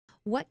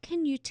What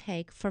can you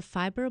take for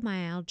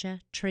fibromyalgia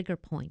trigger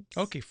points?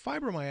 Okay,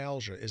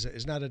 fibromyalgia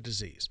is not a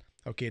disease.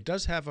 Okay, it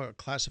does have a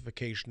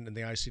classification in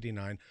the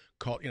ICD-9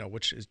 called,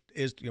 which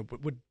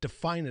would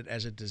define it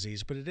as a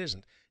disease, but it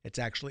isn't. It's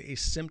actually a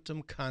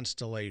symptom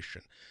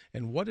constellation.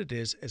 And what it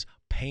is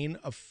pain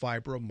of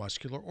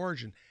fibromuscular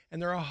origin. And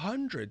there are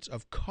hundreds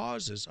of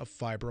causes of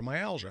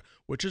fibromyalgia,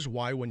 which is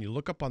why when you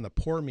look up on the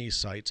Poor Me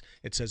sites,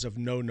 it says of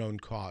no known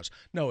cause.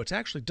 No, it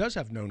actually does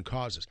have known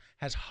causes,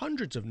 has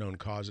hundreds of known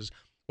causes.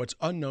 What's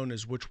unknown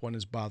is which one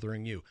is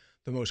bothering you.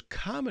 The most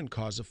common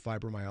cause of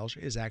fibromyalgia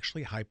is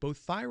actually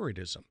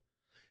hypothyroidism.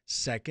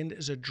 Second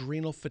is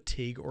adrenal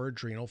fatigue or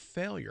adrenal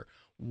failure.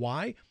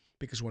 Why?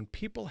 Because when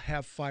people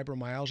have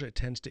fibromyalgia, it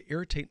tends to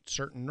irritate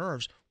certain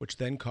nerves, which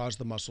then cause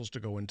the muscles to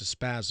go into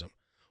spasm.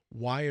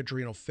 Why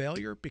adrenal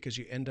failure? Because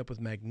you end up with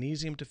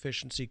magnesium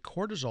deficiency,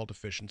 cortisol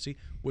deficiency,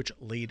 which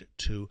lead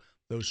to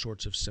those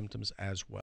sorts of symptoms as well.